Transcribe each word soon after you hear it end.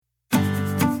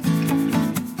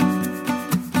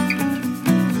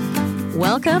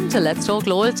Welcome to Let's Talk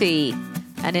Loyalty,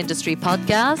 an industry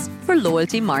podcast for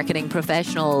loyalty marketing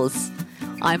professionals.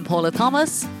 I'm Paula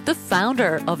Thomas, the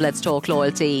founder of Let's Talk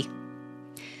Loyalty.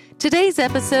 Today's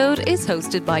episode is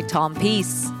hosted by Tom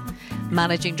Peace,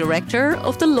 Managing Director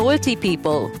of The Loyalty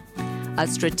People, a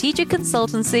strategic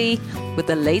consultancy with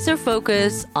a laser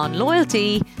focus on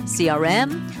loyalty,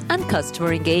 CRM, and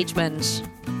customer engagement.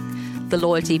 The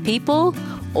Loyalty People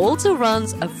also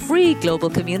runs a free global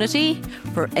community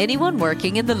for anyone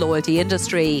working in the loyalty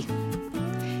industry.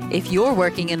 If you're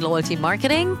working in loyalty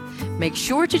marketing, make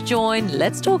sure to join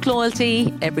Let's Talk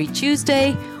Loyalty every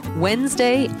Tuesday,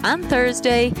 Wednesday, and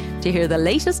Thursday to hear the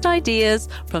latest ideas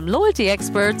from loyalty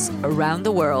experts around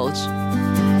the world.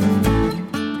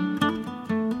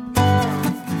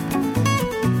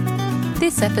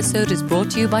 This episode is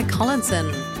brought to you by Collinson,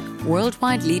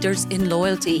 worldwide leaders in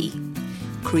loyalty,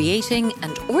 creating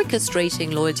and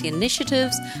orchestrating loyalty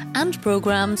initiatives and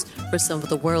programs for some of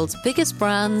the world's biggest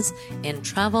brands in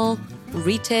travel,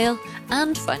 retail,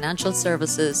 and financial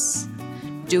services.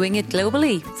 Doing it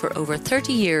globally for over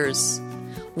 30 years.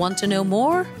 Want to know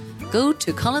more? Go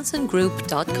to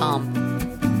collinsongroup.com.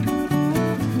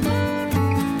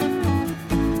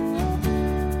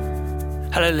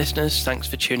 Hello listeners, thanks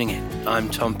for tuning in. I'm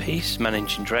Tom Peace,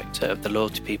 Managing Director of The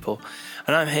Loyalty People,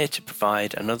 and I'm here to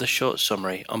provide another short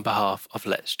summary on behalf of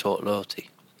Let's Talk Loyalty.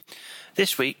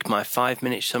 This week, my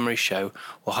 5-minute summary show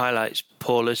will highlight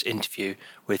Paula's interview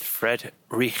with Fred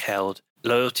Reichheld,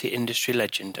 loyalty industry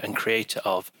legend and creator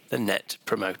of the Net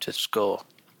Promoter Score.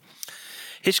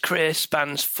 His career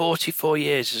spans 44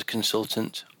 years as a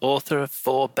consultant, author of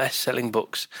 4 best-selling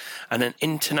books, and an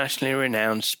internationally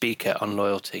renowned speaker on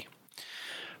loyalty.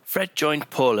 Fred joined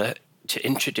Paula to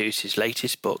introduce his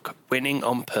latest book, Winning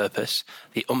on Purpose,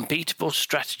 The Unbeatable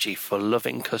Strategy for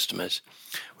Loving Customers,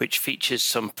 which features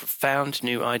some profound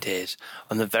new ideas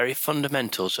on the very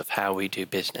fundamentals of how we do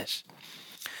business.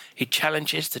 He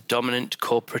challenges the dominant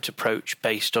corporate approach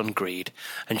based on greed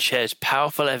and shares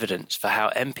powerful evidence for how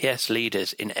NPS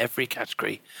leaders in every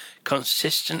category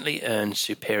consistently earn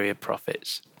superior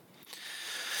profits.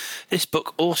 This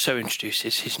book also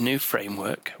introduces his new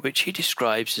framework, which he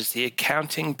describes as the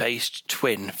accounting-based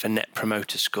twin for Net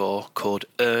Promoter Score called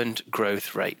Earned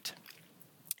Growth Rate.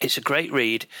 It's a great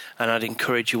read, and I'd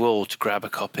encourage you all to grab a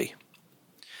copy.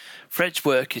 Fred's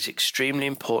work is extremely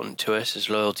important to us as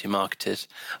loyalty marketers,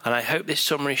 and I hope this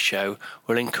summary show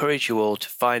will encourage you all to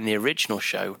find the original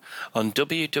show on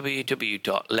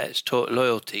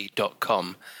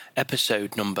www.letstalkloyalty.com,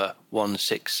 episode number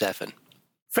 167.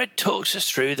 Fred talks us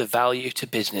through the value to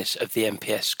business of the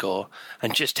NPS score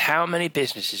and just how many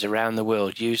businesses around the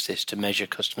world use this to measure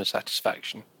customer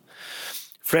satisfaction.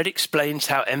 Fred explains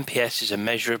how NPS is a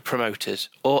measure of promoters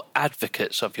or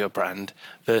advocates of your brand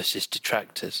versus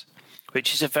detractors,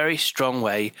 which is a very strong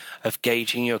way of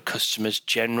gauging your customer's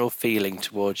general feeling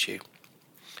towards you.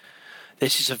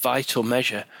 This is a vital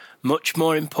measure, much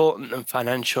more important than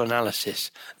financial analysis,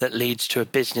 that leads to a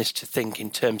business to think in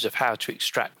terms of how to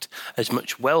extract as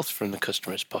much wealth from the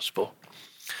customer as possible.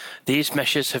 These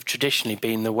measures have traditionally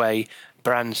been the way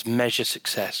brands measure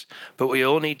success, but we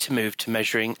all need to move to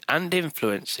measuring and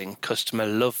influencing customer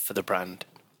love for the brand.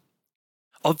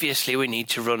 Obviously, we need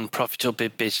to run profitable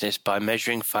business by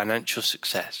measuring financial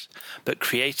success, but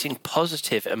creating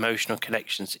positive emotional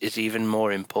connections is even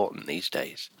more important these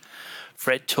days.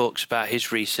 Fred talks about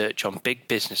his research on big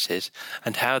businesses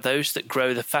and how those that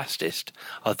grow the fastest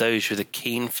are those with a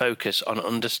keen focus on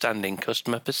understanding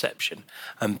customer perception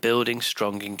and building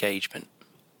strong engagement.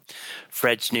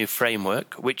 Fred's new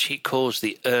framework, which he calls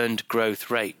the Earned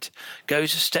Growth Rate,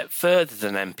 goes a step further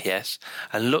than NPS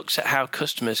and looks at how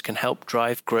customers can help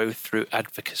drive growth through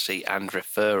advocacy and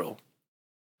referral.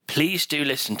 Please do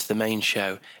listen to the main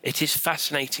show. It is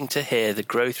fascinating to hear the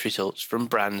growth results from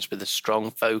brands with a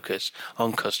strong focus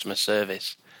on customer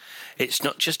service. It's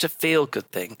not just a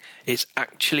feel-good thing, it's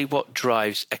actually what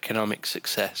drives economic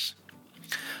success.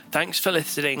 Thanks for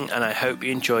listening, and I hope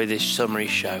you enjoy this summary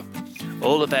show.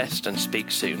 All the best and speak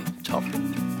soon, Tom.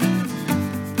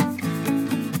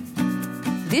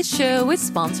 This show is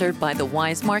sponsored by The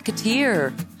Wise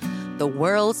Marketeer, the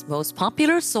world's most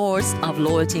popular source of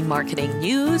loyalty marketing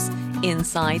news,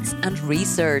 insights, and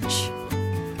research.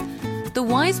 The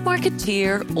Wise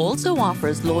Marketeer also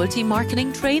offers loyalty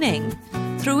marketing training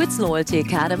through its Loyalty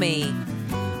Academy,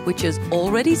 which has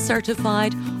already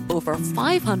certified over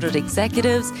 500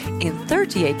 executives in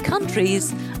 38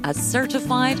 countries as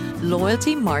certified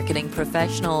loyalty marketing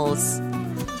professionals.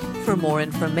 For more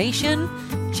information,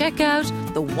 check out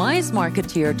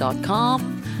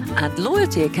thewisemarketeer.com and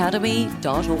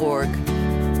loyaltyacademy.org.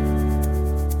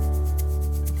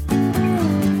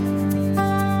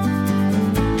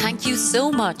 you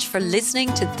so much for listening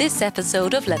to this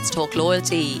episode of Let's Talk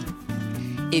Loyalty.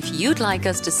 If you'd like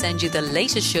us to send you the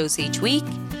latest shows each week,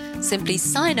 simply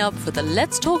sign up for the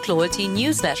Let's Talk Loyalty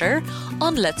newsletter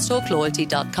on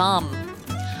letstalkloyalty.com,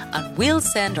 and we'll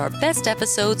send our best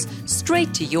episodes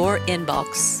straight to your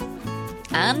inbox.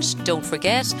 And don't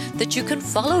forget that you can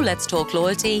follow Let's Talk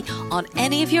Loyalty on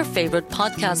any of your favourite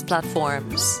podcast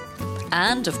platforms.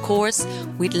 And of course,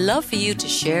 we'd love for you to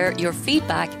share your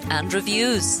feedback and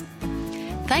reviews.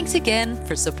 Thanks again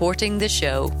for supporting the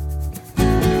show.